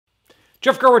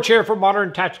Jeff Gurwitch here for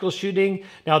Modern Tactical Shooting.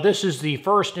 Now this is the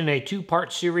first in a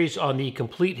two-part series on the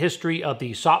complete history of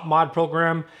the SOPMOD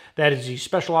program. That is the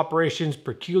Special Operations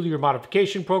Peculiar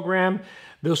Modification Program.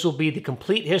 This will be the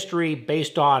complete history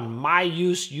based on my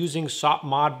use using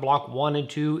SOPMOD Block I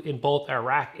and II in both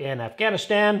Iraq and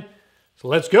Afghanistan. So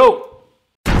let's go!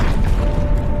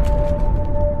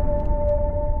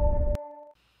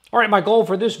 All right, my goal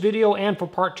for this video and for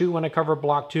part 2 when I cover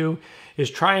Block 2 is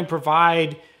try and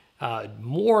provide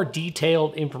more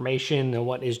detailed information than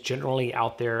what is generally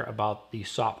out there about the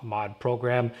SOPMOD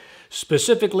program.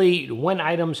 Specifically, when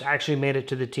items actually made it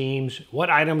to the teams,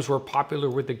 what items were popular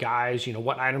with the guys,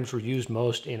 what items were used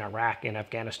most in Iraq and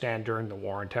Afghanistan during the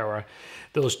war on terror.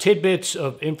 Those tidbits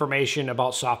of information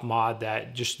about SOPMOD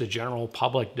that just the general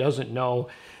public doesn't know.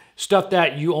 Stuff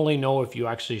that you only know if you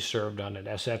actually served on an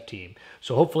SF team.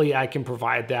 So hopefully I can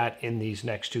provide that in these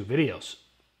next 2 videos.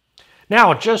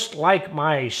 Now, just like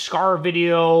my SCAR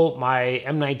video, my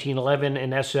M1911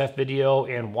 and SF video,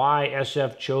 and why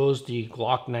SF chose the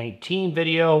Glock 19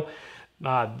 video,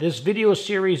 this video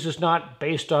series is not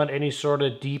based on any sort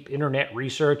of deep internet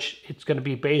research. It's going to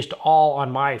be based all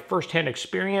on my firsthand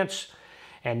experience.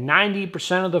 And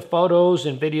 90% of the photos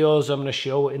and videos I'm going to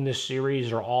show in this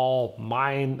series are all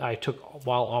mine. I took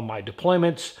while on my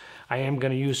deployments. I am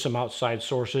going to use some outside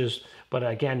sources. But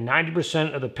again,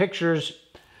 90% of the pictures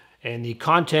and the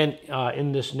content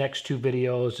in this next 2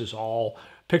 videos is all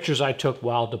pictures I took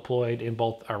while deployed in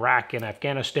both Iraq and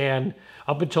Afghanistan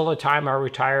up until the time I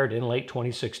retired in late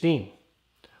 2016.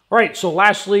 All right, so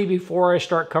lastly, before I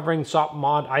start covering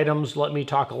SOPMOD items, let me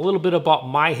talk a little bit about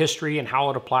my history and how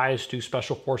it applies to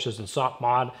Special Forces and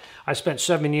SOPMOD. I spent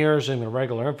 7 years in the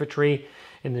regular infantry.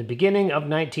 In the beginning of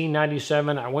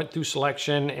 1997, I went through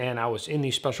selection and I was in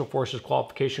the Special Forces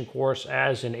qualification course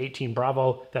as an 18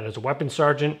 Bravo, that is a weapons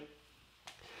sergeant.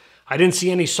 I didn't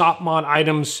see any SOPMOD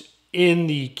items in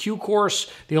the Q course.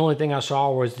 The only thing I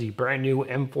saw was the brand new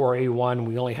M4A1.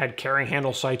 We only had carrying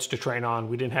handle sights to train on.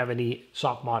 We didn't have any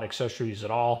SOPMOD accessories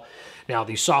at all. Now,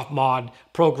 the SOPMOD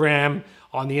program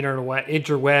on the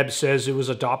interweb says it was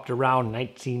adopted around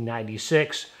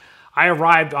 1996. I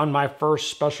arrived on my first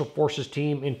Special Forces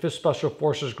team in 5th Special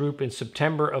Forces Group in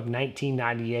September of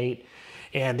 1998.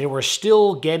 And they were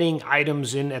still getting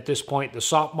items in at this point. The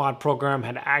SOPMOD program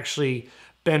had actually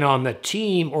been on the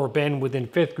team or been within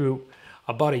 5th Group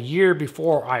about a year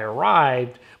before I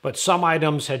arrived, but some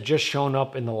items had just shown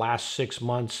up in the last 6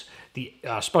 months. The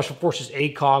Special Forces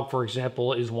ACOG, for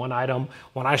example, is one item.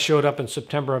 When I showed up in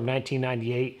September of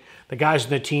 1998, the guys in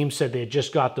the team said they had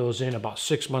just got those in about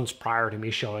 6 months prior to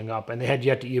me showing up, and they had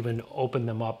yet to even open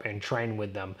them up and train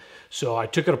with them. So I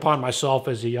took it upon myself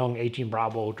as a young 18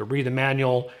 Bravo to read the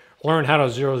manual, learn how to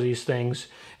zero these things,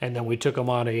 and then we took them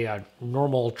on a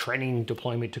normal training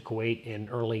deployment to Kuwait in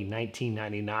early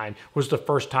 1999. It was the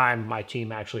first time my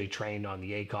team actually trained on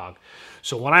the ACOG.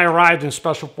 So when I arrived in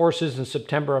Special Forces in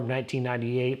September of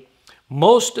 1998,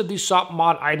 most of the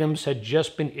SOPMOD items had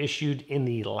just been issued in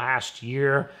the last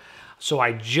year. So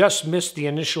I just missed the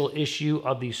initial issue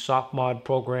of the SOPMOD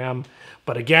program.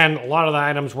 But again, a lot of the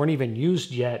items weren't even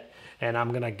used yet. And I'm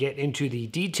going to get into the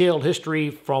detailed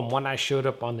history from when I showed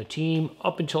up on the team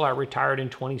up until I retired in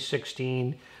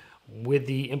 2016 with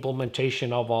the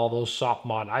implementation of all those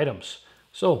SOPMOD items.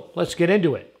 So let's get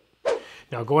into it.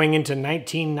 Now, going into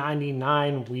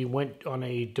 1999, we went on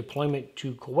a deployment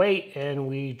to Kuwait and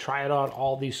we tried out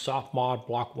all these SOPMOD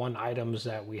Block I items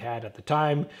that we had at the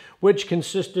time, which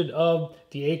consisted of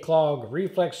the ACOG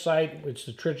reflex sight, which is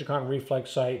the Trichicon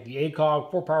reflex sight, the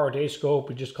ACOG 4-power day scope,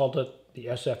 we just called it the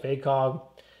SF ACOG,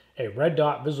 a red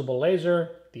dot visible laser,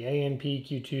 the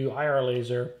ANP-Q2 IR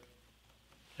laser,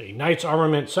 a Knights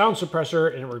Armament sound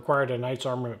suppressor, and it required a Knights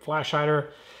Armament flash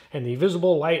hider, and the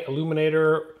visible light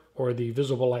illuminator, or the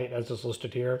visible light as is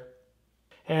listed here,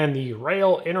 and the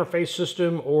rail interface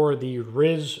system, or the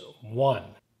RIS-1.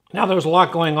 Now, there was a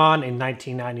lot going on in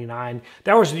 1999.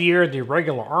 That was the year the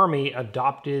regular Army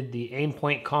adopted the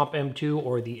Aimpoint Comp M2,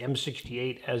 or the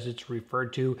M68 as it's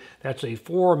referred to. That's a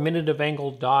 4-minute of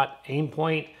angle dot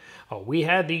aimpoint. We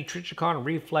had the Trichicon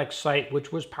reflex sight,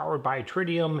 which was powered by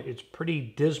tritium. It's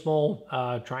pretty dismal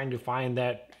trying to find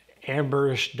that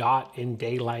amberish dot in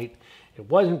daylight. It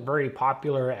wasn't very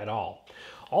popular at all.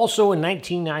 Also in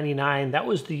 1999, that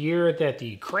was the year that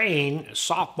the Crane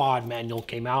SOPMOD manual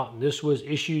came out, and this was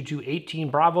issued to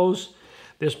 18 Bravos.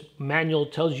 This manual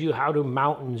tells you how to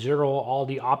mount and zero all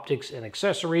the optics and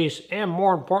accessories, and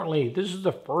more importantly, this is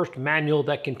the first manual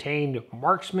that contained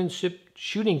marksmanship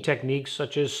shooting techniques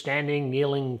such as standing,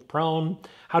 kneeling, prone,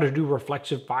 how to do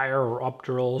reflexive fire or up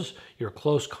drills, your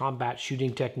close combat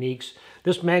shooting techniques.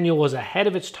 This manual was ahead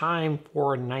of its time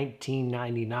for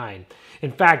 1999.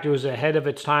 In fact, it was ahead of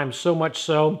its time so much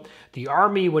so, the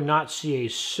Army would not see a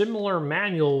similar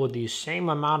manual with the same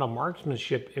amount of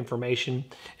marksmanship information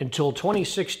until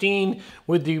 2016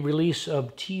 with the release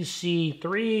of TC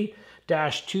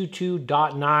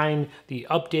 3-22.9, the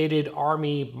updated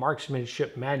Army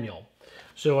Marksmanship Manual.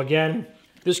 So again,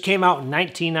 this came out in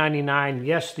 1999.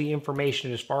 Yes, the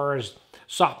information as far as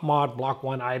SOPMOD Block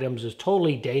I items is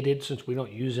totally dated since we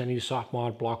don't use any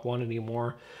SOPMOD Block I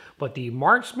anymore. But the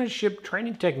marksmanship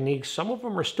training techniques, some of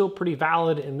them are still pretty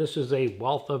valid, and this is a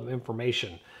wealth of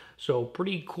information. So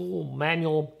pretty cool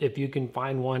manual. If you can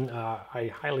find one,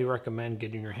 I highly recommend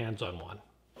getting your hands on one.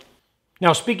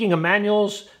 Now, speaking of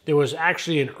manuals, there was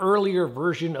actually an earlier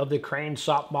version of the Crane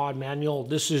SOPMOD manual.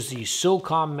 This is the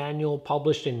SOCOM manual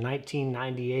published in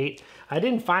 1998. I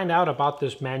didn't find out about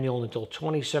this manual until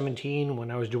 2017 when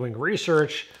I was doing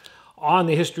research on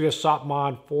the history of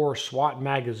SOPMOD for SWAT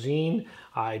magazine.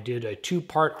 I did a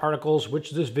two-part articles,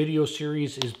 which this video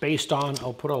series is based on.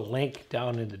 I'll put a link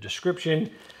down in the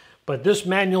description. But this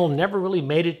manual never really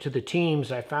made it to the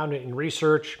teams. I found it in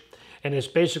research. And it's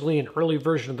basically an early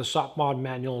version of the SOPMOD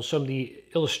manual. Some of the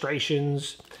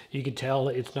illustrations, you can tell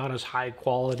it's not as high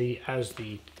quality as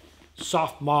the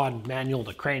SOPMOD manual,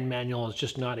 the Crane manual. It's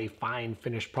just not a fine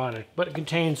finished product, but it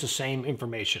contains the same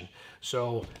information.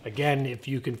 So again, if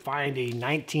you can find a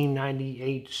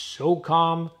 1998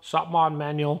 SOCOM SOPMOD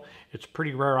manual, it's a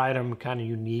pretty rare item, kind of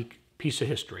unique piece of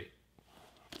history.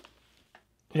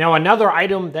 Now, another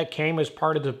item that came as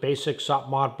part of the basic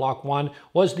SOPMOD Block I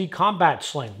was the combat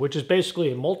sling, which is basically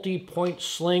a multi-point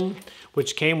sling,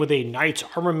 which came with a Knight's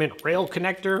Armament rail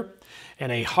connector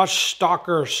and a Hush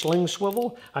Stalker sling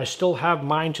swivel. I still have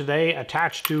mine today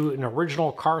attached to an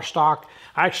original car stock.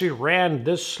 I actually ran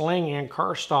this sling and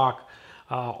car stock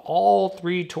all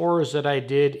 3 tours that I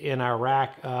did in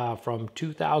Iraq from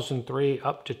 2003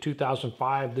 up to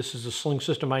 2005. This is the sling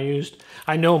system I used.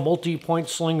 I know multi-point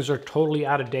slings are totally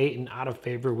out of date and out of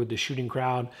favor with the shooting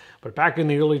crowd, but back in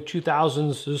the early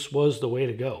 2000s, this was the way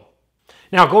to go.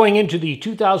 Now, going into the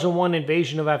 2001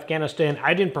 invasion of Afghanistan,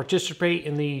 I didn't participate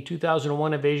in the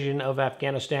 2001 invasion of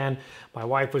Afghanistan. My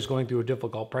wife was going through a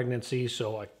difficult pregnancy,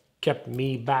 so it kept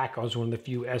me back. I was one of the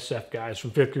few SF guys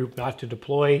from 5th Group not to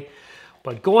deploy.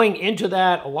 But going into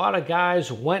that, a lot of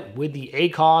guys went with the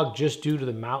ACOG just due to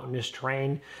the mountainous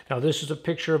terrain. Now, this is a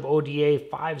picture of ODA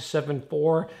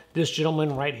 574. This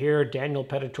gentleman right here, Daniel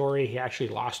Pettitori, he actually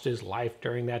lost his life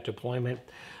during that deployment.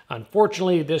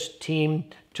 Unfortunately, this team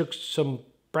took some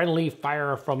friendly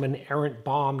fire from an errant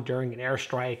bomb during an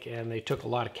airstrike, and they took a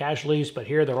lot of casualties. But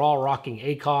here, they're all rocking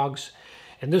ACOGs.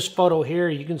 In this photo here,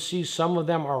 you can see some of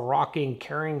them are rocking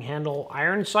carrying handle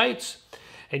iron sights.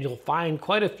 And you'll find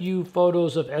quite a few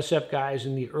photos of SF guys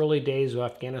in the early days of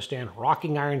Afghanistan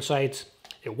rocking iron sights.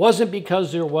 It wasn't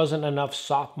because there wasn't enough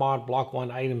SOPMOD Block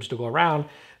I items to go around.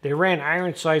 They ran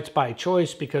iron sights by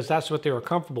choice because that's what they were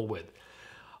comfortable with.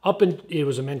 It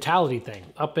was a mentality thing.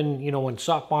 When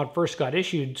SOPMOD first got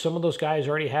issued, some of those guys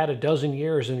already had a dozen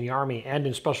years in the Army and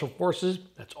in Special Forces.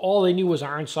 That's all they knew was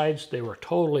iron sights. They were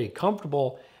totally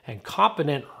comfortable and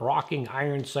competent rocking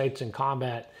iron sights in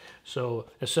combat. So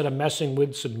instead of messing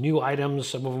with some new items,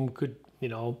 some of them could,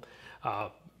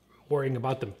 worrying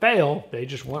about them fail, they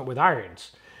just went with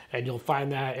irons. And you'll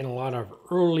find that in a lot of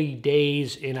early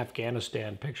days in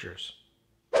Afghanistan pictures.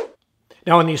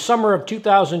 Now, in the summer of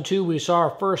 2002, we saw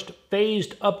our first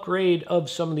phased upgrade of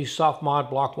some of these SOPMOD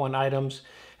Block I items.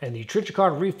 And the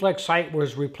Trichikov reflex sight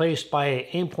was replaced by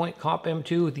an Aimpoint Comp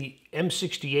M2, the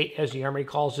M68 as the Army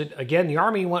calls it. Again, the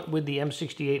Army went with the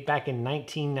M68 back in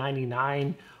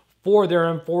 1999 for their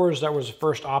M4s. That was the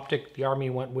first optic the Army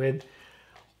went with.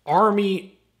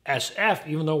 Army SF,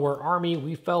 even though we're Army,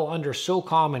 we fell under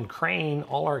SOCOM and Crane.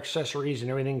 All our accessories and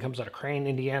everything comes out of Crane,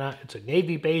 Indiana. It's a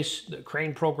Navy base. The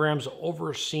Crane program's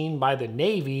overseen by the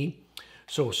Navy,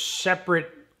 so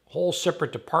whole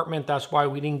separate department. That's why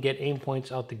we didn't get aim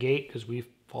points out the gate, because we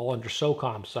fall under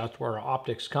SOCOM, so that's where our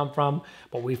optics come from.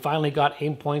 But we finally got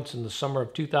aim points in the summer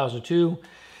of 2002.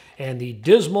 And the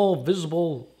dismal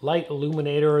visible light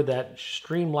illuminator, that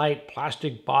Streamlight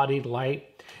plastic bodied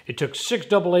light, it took 6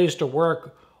 AA's to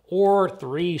work, or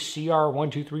 3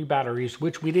 CR123 batteries,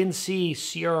 which we didn't see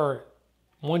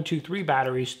CR123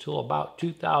 batteries till about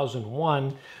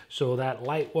 2001. So that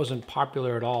light wasn't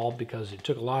popular at all because it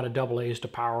took a lot of AA's to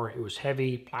power. It was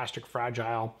heavy, plastic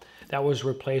fragile. That was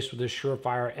replaced with this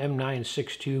Surefire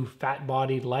M962 fat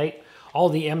bodied light. All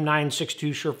the M962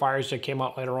 Surefires that came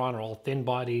out later on are all thin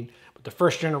bodied. But The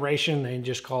first generation, they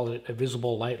just called it a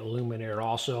visible light illuminator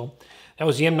also. That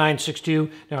was the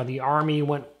M962. Now the Army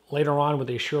went later on with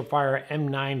a Surefire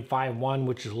M951,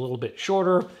 which is a little bit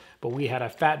shorter, but we had a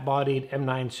fat-bodied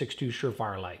M962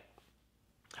 Surefire light.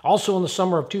 Also in the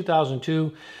summer of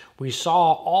 2002, we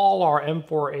saw all our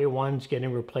M4A1s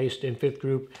getting replaced in 5th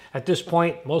group. At this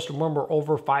point, most of them were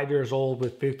over 5 years old,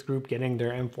 with 5th group getting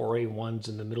their M4A1s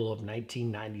in the middle of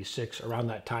 1996, around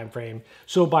that time frame.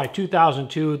 So by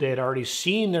 2002, they had already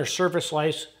seen their service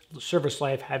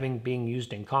life having been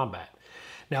used in combat.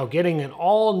 Now getting an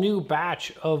all new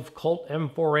batch of Colt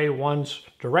M4A1s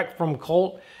direct from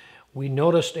Colt, we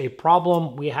noticed a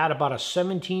problem. We had about a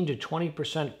 17 to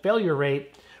 20% failure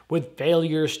rate with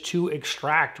failures to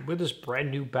extract with this brand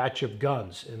new batch of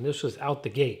guns. And this was out the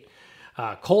gate.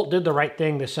 Colt did the right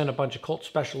thing. They sent a bunch of Colt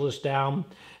specialists down,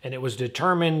 and it was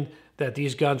determined that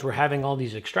these guns were having all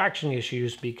these extraction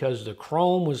issues because the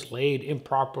chrome was laid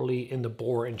improperly in the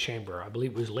bore and chamber. I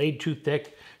believe it was laid too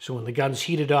thick, so when the guns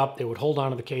heated up, they would hold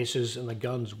onto the cases and the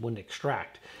guns wouldn't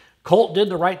extract. Colt did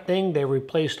the right thing. They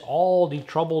replaced all the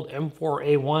troubled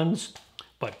M4A1s,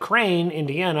 but Crane,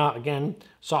 Indiana, again,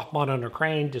 SOPMOD under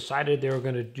Crane, decided they were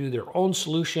going to do their own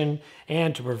solution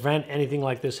and to prevent anything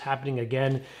like this happening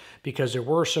again, because there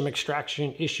were some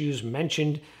extraction issues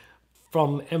mentioned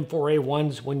from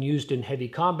M4A1s when used in heavy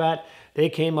combat. They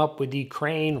came up with the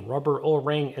Crane rubber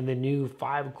O-ring and the new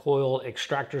 5-coil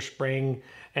extractor spring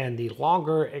and the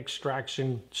longer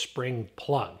extraction spring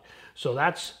plug. So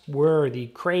that's where the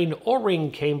Crane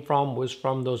O-ring came from, was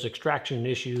from those extraction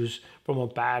issues from a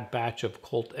bad batch of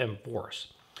Colt M4s.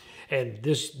 And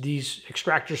these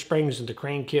extractor springs in the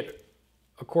Crane kit,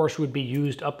 of course, would be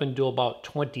used up until about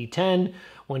 2010,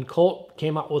 when Colt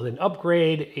came out with an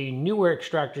upgrade, a newer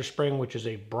extractor spring, which is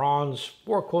a bronze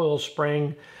 4-coil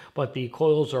spring, but the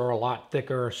coils are a lot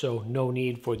thicker, so no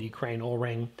need for the Crane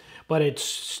O-ring. But it's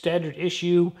standard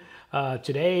issue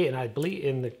today, and I believe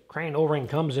in the Crane O-ring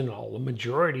comes in a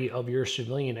majority of your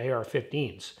civilian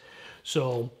AR-15s.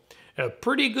 So a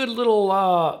pretty good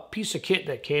little piece of kit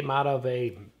that came out of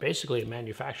basically a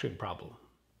manufacturing problem.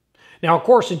 Now, of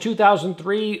course, in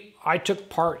 2003, I took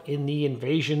part in the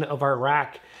invasion of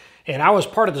Iraq, and I was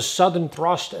part of the Southern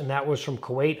Thrust, and that was from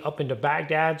Kuwait up into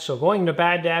Baghdad. So going to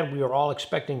Baghdad, we were all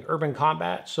expecting urban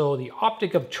combat. So the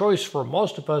optic of choice for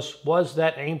most of us was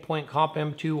that Aimpoint Comp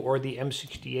M2, or the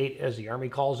M68 as the Army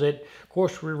calls it. Of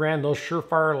course, we ran those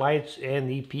Surefire lights and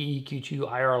the PEQ2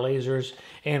 IR lasers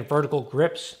and vertical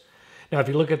grips. Now, if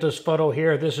you look at this photo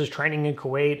here, this is training in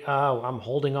Kuwait. I'm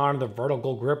holding on to the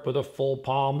vertical grip with a full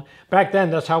palm. Back then,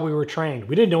 that's how we were trained.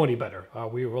 We didn't know any better.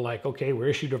 We were like, okay, we're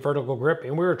issued a vertical grip,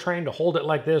 and we were trained to hold it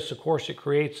like this. Of course, it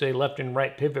creates a left and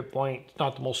right pivot point. It's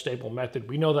not the most stable method.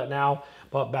 We know that now,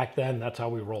 but back then, that's how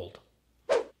we rolled.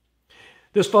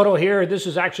 This photo here, this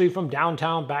is actually from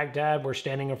downtown Baghdad. We're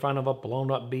standing in front of a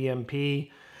blown-up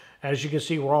BMP. As you can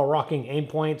see, we're all rocking aim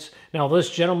points. Now, this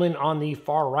gentleman on the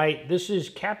far right, this is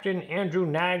Captain Andrew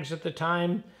Nags at the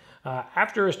time.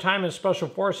 After his time in Special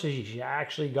Forces, he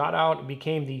actually got out and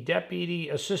became the Deputy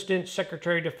Assistant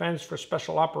Secretary of Defense for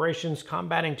Special Operations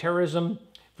Combating Terrorism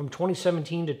from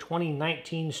 2017 to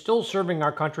 2019, still serving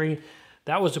our country.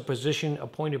 That was a position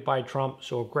appointed by Trump,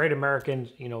 so a great American,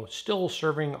 still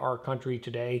serving our country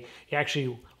today. He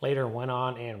actually later went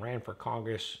on and ran for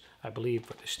Congress, I believe,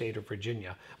 for the state of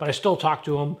Virginia. But I still talk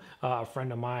to him, a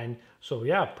friend of mine. So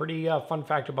yeah, pretty fun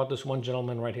fact about this one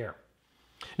gentleman right here.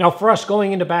 Now, for us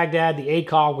going into Baghdad, the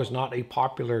ACOG was not a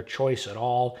popular choice at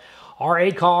all. Our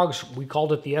ACOGs, we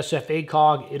called it the SF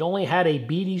ACOG. It only had a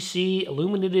BDC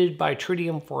illuminated by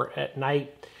tritium for at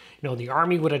night. The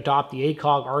Army would adopt the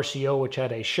ACOG RCO, which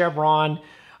had a chevron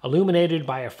illuminated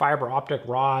by a fiber optic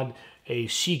rod, a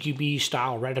CQB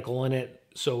style reticle in it.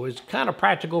 So it's kind of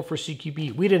practical for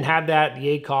CQB. We didn't have that.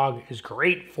 The ACOG is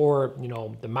great for,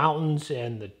 the mountains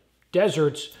and the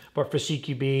deserts, but for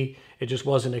CQB, it just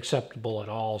wasn't acceptable at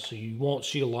all. So you won't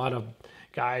see a lot of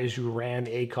guys who ran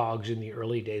ACOGs in the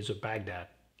early days of Baghdad.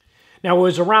 Now, it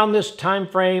was around this time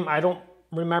frame. I don't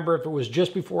remember if it was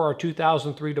just before our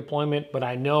 2003 deployment, but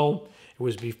I know it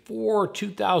was before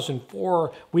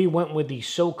 2004. We went with the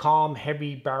SOCOM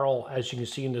heavy barrel, as you can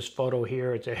see in this photo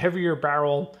here. It's a heavier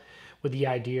barrel with the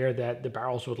idea that the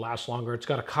barrels would last longer. It's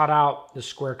got a cutout, the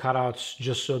square cutouts,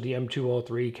 just so the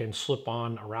M203 can slip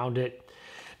on around it.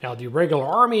 Now, the regular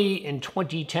Army in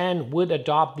 2010 would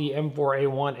adopt the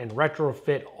M4A1 and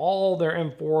retrofit all their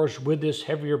M4s with this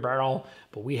heavier barrel,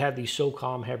 but we had the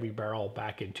SOCOM heavy barrel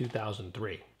back in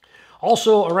 2003.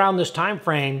 Also, around this time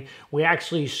frame, we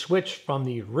actually switched from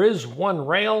the RIS-1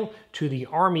 rail to the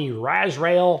Army RAS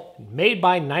rail, made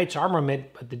by Knights Armament,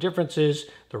 but the difference is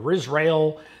the RIS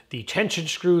rail, the tension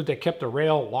screw that kept the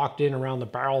rail locked in around the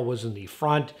barrel was in the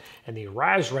front, and the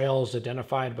RAS rail is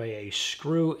identified by a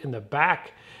screw in the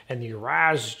back, and the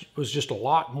RAS was just a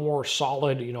lot more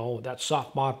solid. You know, that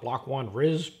SOPMOD Block I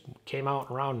RIS came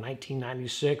out around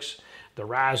 1996. The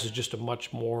RAS is just a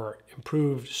much more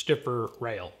improved, stiffer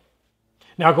rail.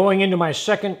 Now, going into my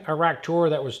second Iraq tour,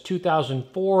 that was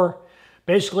 2004,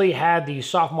 basically had the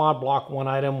SOPMOD Block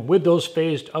I item with those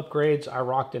phased upgrades. I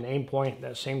rocked an aim point,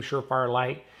 that same Surefire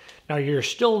light. Now, you're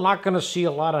still not going to see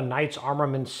a lot of Knights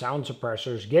Armament sound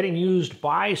suppressors getting used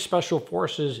by special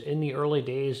forces in the early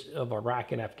days of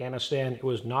Iraq and Afghanistan. It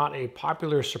was not a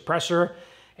popular suppressor,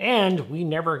 and we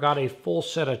never got a full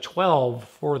set of 12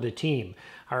 for the team.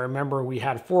 I remember we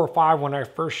had 4 or 5 when I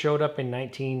first showed up in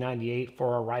 1998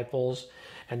 for our rifles.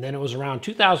 And then it was around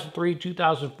 2003,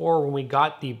 2004 when we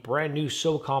got the brand new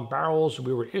SOCOM barrels.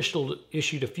 We were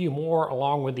issued a few more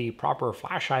along with the proper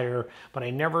flash hider, but I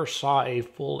never saw a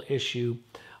full issue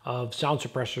of sound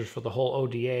suppressors for the whole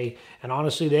ODA. And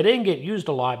honestly, they didn't get used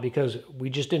a lot because we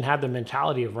just didn't have the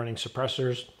mentality of running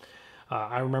suppressors.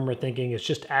 I remember thinking it's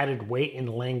just added weight and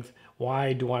length.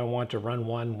 Why do I want to run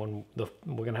one when we're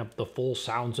going to have the full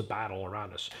sounds of battle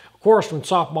around us? Of course, when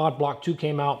SOPMOD Block II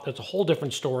came out, that's a whole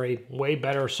different story. Way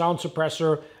better sound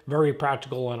suppressor, very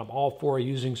practical, and I'm all for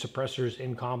using suppressors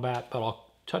in combat, but I'll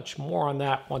touch more on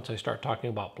that once I start talking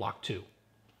about Block II.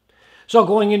 So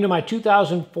going into my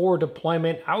 2004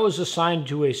 deployment, I was assigned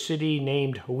to a city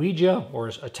named Hawija,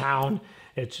 or a town.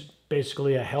 It's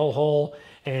basically a hellhole.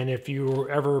 And if you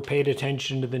ever paid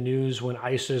attention to the news when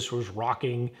ISIS was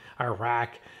rocking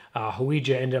Iraq,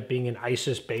 Hawija ended up being an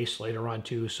ISIS base later on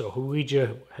too. So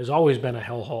Hawija has always been a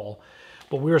hellhole.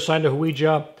 But we were assigned to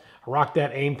Hawija. I rocked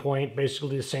that aim point,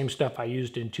 basically the same stuff I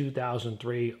used in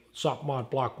 2003, SOPMOD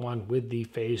Block I with the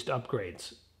phased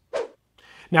upgrades.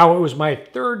 Now, it was my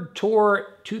third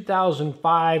tour,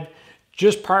 2005.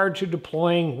 Just prior to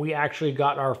deploying, we actually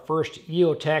got our first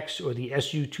EOTechs, or the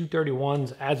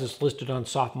SU-231s, as it's listed on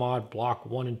SOPMOD Block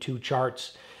 1 and 2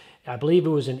 charts. I believe it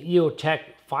was an EOTech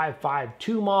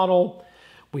 552 model.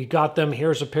 We got them.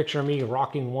 Here's a picture of me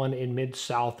rocking one in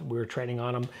Mid-South. We were training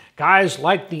on them. Guys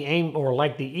like the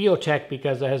EOTech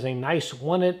because it has a nice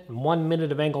 1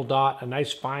 minute of angle dot, a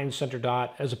nice fine center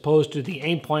dot, as opposed to the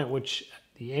aim point, which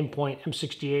the aim point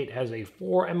M68 has a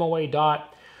 4 MOA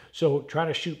dot. So trying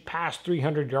to shoot past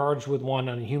 300 yards with one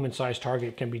on a human-sized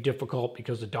target can be difficult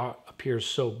because the dot appears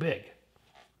so big.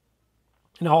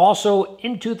 Now also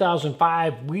in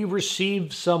 2005, we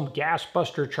received some gas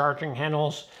buster charging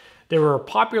handles. They were a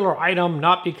popular item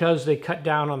not because they cut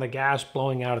down on the gas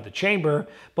blowing out of the chamber,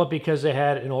 but because they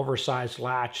had an oversized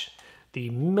latch.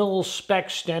 The mil-spec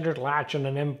standard latch on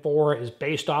an M4 is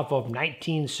based off of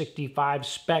 1965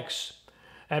 specs,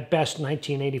 at best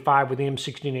 1985 with the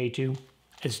M16A2.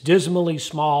 It's dismally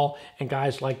small, and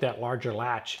guys like that larger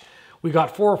latch. We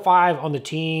got 4 or 5 on the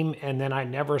team, and then I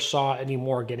never saw any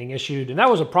more getting issued, and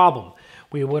that was a problem.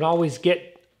 We would always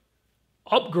get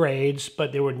upgrades,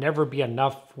 but there would never be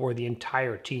enough for the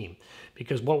entire team.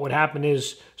 Because what would happen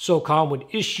is SOCOM would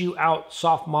issue out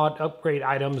SOPMOD upgrade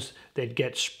items. They'd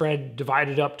get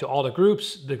divided up to all the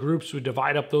groups. The groups would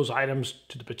divide up those items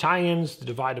to the battalions,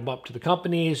 divide them up to the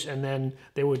companies, and then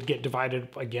they would get divided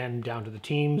again down to the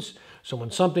teams. So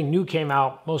when something new came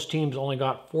out, most teams only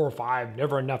got 4 or 5,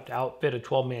 never enough to outfit a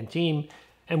 12-man team,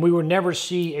 and we would never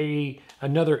see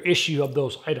another issue of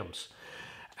those items.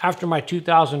 After my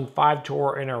 2005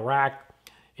 tour in Iraq,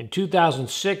 in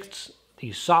 2006,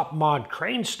 the SOPMOD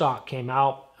crane stock came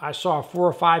out. I saw 4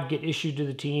 or 5 get issued to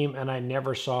the team, and I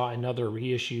never saw another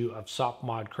reissue of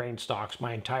SOPMOD crane stocks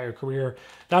my entire career.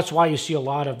 That's why you see a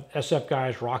lot of SF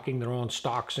guys rocking their own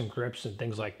stocks and grips and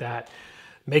things like that,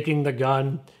 making the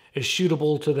gun as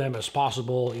shootable to them as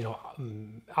possible,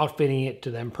 outfitting it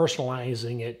to them,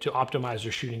 personalizing it to optimize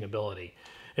their shooting ability.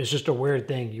 It's just a weird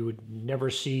thing. You would never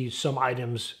see some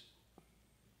items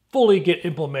fully get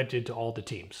implemented to all the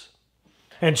teams.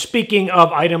 And speaking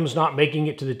of items not making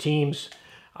it to the teams,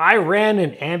 I ran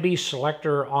an ambi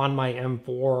selector on my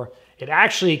M4. It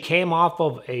actually came off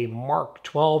of a Mark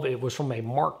 12. It was from a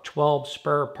Mark 12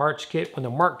 spare parts kit. When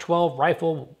the Mark 12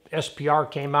 rifle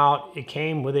SPR came out, it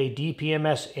came with a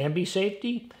DPMS ambi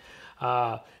safety.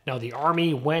 Now the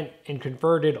Army went and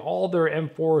converted all their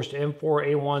M4s to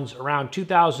M4A1s around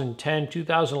 2010,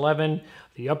 2011.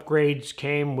 The upgrades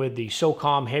came with the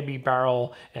SOCOM heavy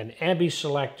barrel, an ambi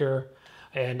selector,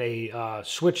 and a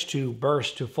switch to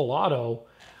burst to full auto.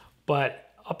 But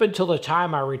up until the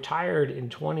time I retired in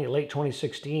late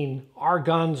 2016, our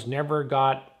guns never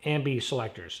got ambi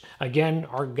selectors. Again,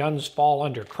 our guns fall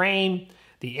under Crane.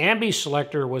 The ambi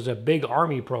selector was a big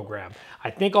Army program.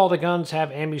 I think all the guns have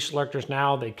ambi selectors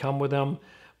now. They come with them.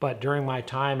 But during my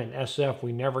time in SF,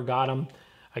 we never got them.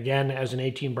 Again, as an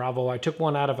 18 Bravo, I took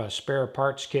one out of a spare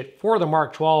parts kit for the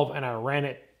Mark 12 and I ran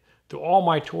it through all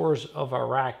my tours of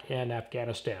Iraq and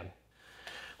Afghanistan.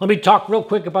 Let me talk real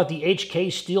quick about the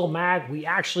HK steel mag.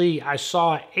 I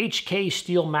saw HK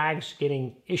steel mags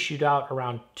getting issued out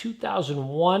around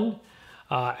 2001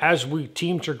 as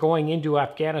teams are going into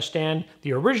Afghanistan.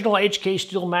 The original HK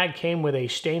steel mag came with a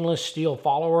stainless steel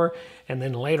follower, and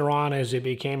then later on, as it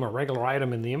became a regular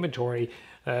item in the inventory,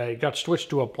 it got switched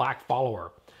to a black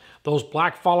follower. Those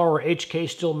black follower HK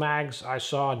steel mags, I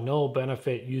saw no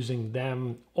benefit using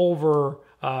them over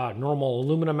normal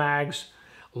aluminum mags.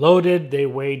 Loaded, they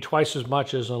weighed twice as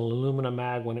much as an aluminum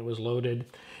mag when it was loaded,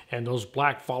 and those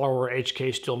black follower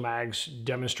HK steel mags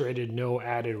demonstrated no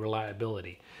added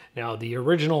reliability. Now, the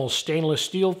original stainless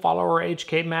steel follower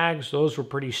HK mags, those were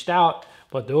pretty stout,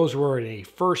 but those were in a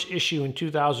first issue in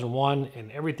 2001,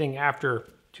 and everything after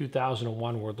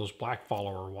 2001 were those black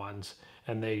follower ones,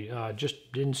 and they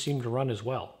just didn't seem to run as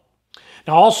well.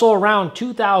 Now, also around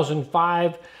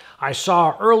 2005, I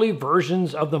saw early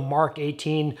versions of the Mark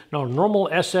 18. Now, normal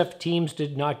SF teams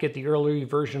did not get the early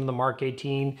version of the Mark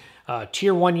 18.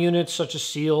 Tier 1 units such as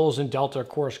SEALs and Delta, of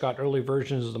course, got early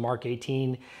versions of the Mark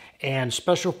 18. And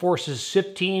Special Forces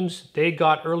SIP teams, they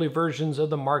got early versions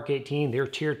of the Mark 18. They're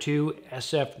Tier 2.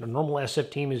 SF, the normal SF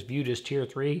team is viewed as Tier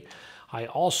 3. I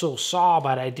also saw,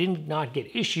 but I did not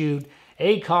get issued,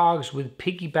 ACOGs with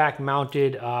piggyback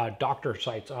mounted doctor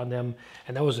sights on them,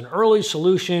 and that was an early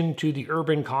solution to the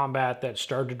urban combat that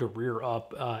started to rear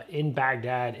up in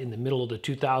Baghdad in the middle of the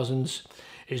 2000s.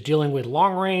 Is dealing with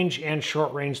long range and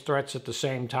short range threats at the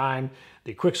same time.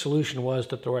 The quick solution was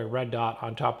to throw a red dot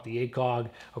on top of the ACOG.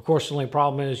 Of course, the only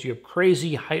problem is you have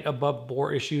crazy height above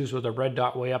bore issues with a red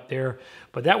dot way up there,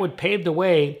 but that would pave the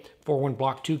way for when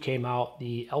Block 2 came out,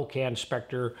 the LCAN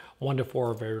Spectre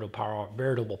 1-4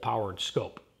 veritable powered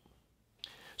scope.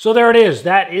 So there it is.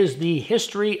 That is the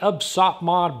history of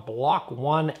SOPMOD Block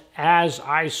I as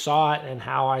I saw it and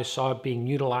how I saw it being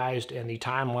utilized and the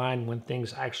timeline when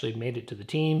things actually made it to the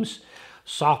teams.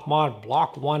 SOPMOD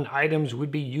Block I items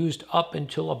would be used up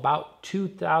until about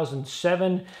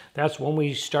 2007. That's when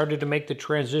we started to make the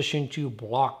transition to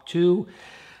Block 2.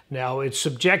 Now, it's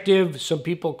subjective. Some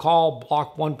people call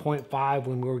Block 1.5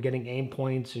 when we were getting aim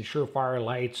points and surefire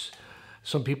lights.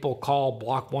 Some people call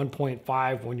Block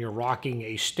 1.5 when you're rocking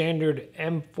a standard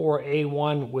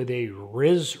M4A1 with a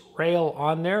RIS rail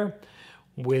on there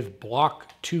with Block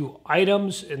 2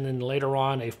 items, and then later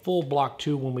on a full Block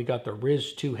 2 when we got the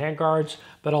RIS 2 handguards.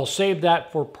 But I'll save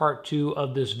that for part 2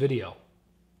 of this video.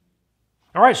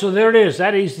 All right, so there it is.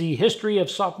 That is the history of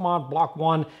SOPMOD Block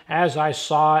I as I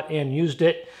saw it and used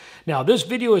it. Now, this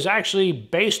video is actually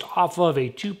based off of a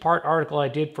 2-part article I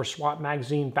did for SWAT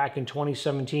magazine back in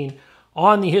 2017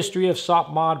 on the history of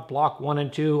SOPMOD Block 1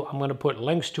 and 2. I'm going to put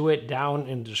links to it down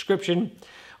in the description.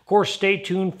 Of course, stay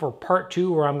tuned for part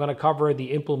 2 where I'm going to cover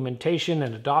the implementation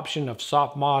and adoption of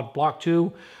SOPMOD Block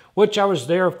II, which I was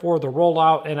there for the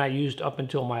rollout and I used up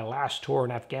until my last tour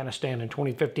in Afghanistan in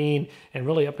 2015 and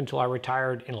really up until I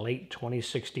retired in late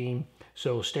 2016.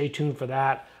 So stay tuned for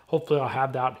that. Hopefully I'll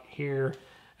have that here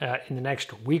in the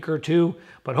next week or two.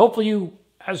 But hopefully you,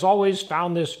 as always,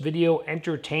 found this video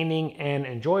entertaining and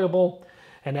enjoyable.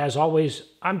 And as always,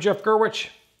 I'm Jeff Gurwitch.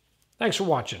 Thanks for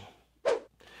watching.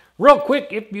 Real quick,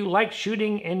 if you like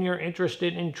shooting and you're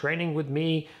interested in training with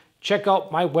me, check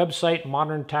out my website,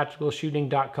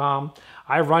 moderntacticalshooting.com.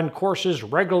 I run courses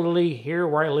regularly here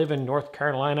where I live in North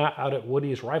Carolina out at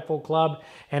Woody's Rifle Club,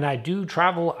 and I do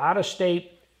travel out of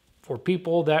state for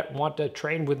people that want to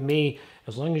train with me.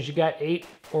 As long as you got 8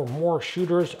 or more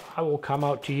shooters, I will come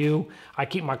out to you. I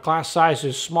keep my class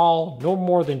sizes small, no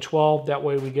more than 12. That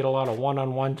way we get a lot of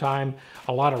one-on-one time,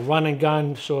 a lot of run and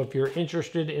gun. So if you're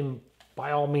interested in,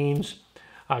 by all means,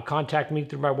 contact me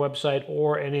through my website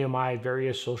or any of my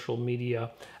various social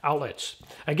media outlets.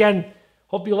 Again,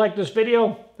 hope you like this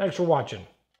video. Thanks for watching.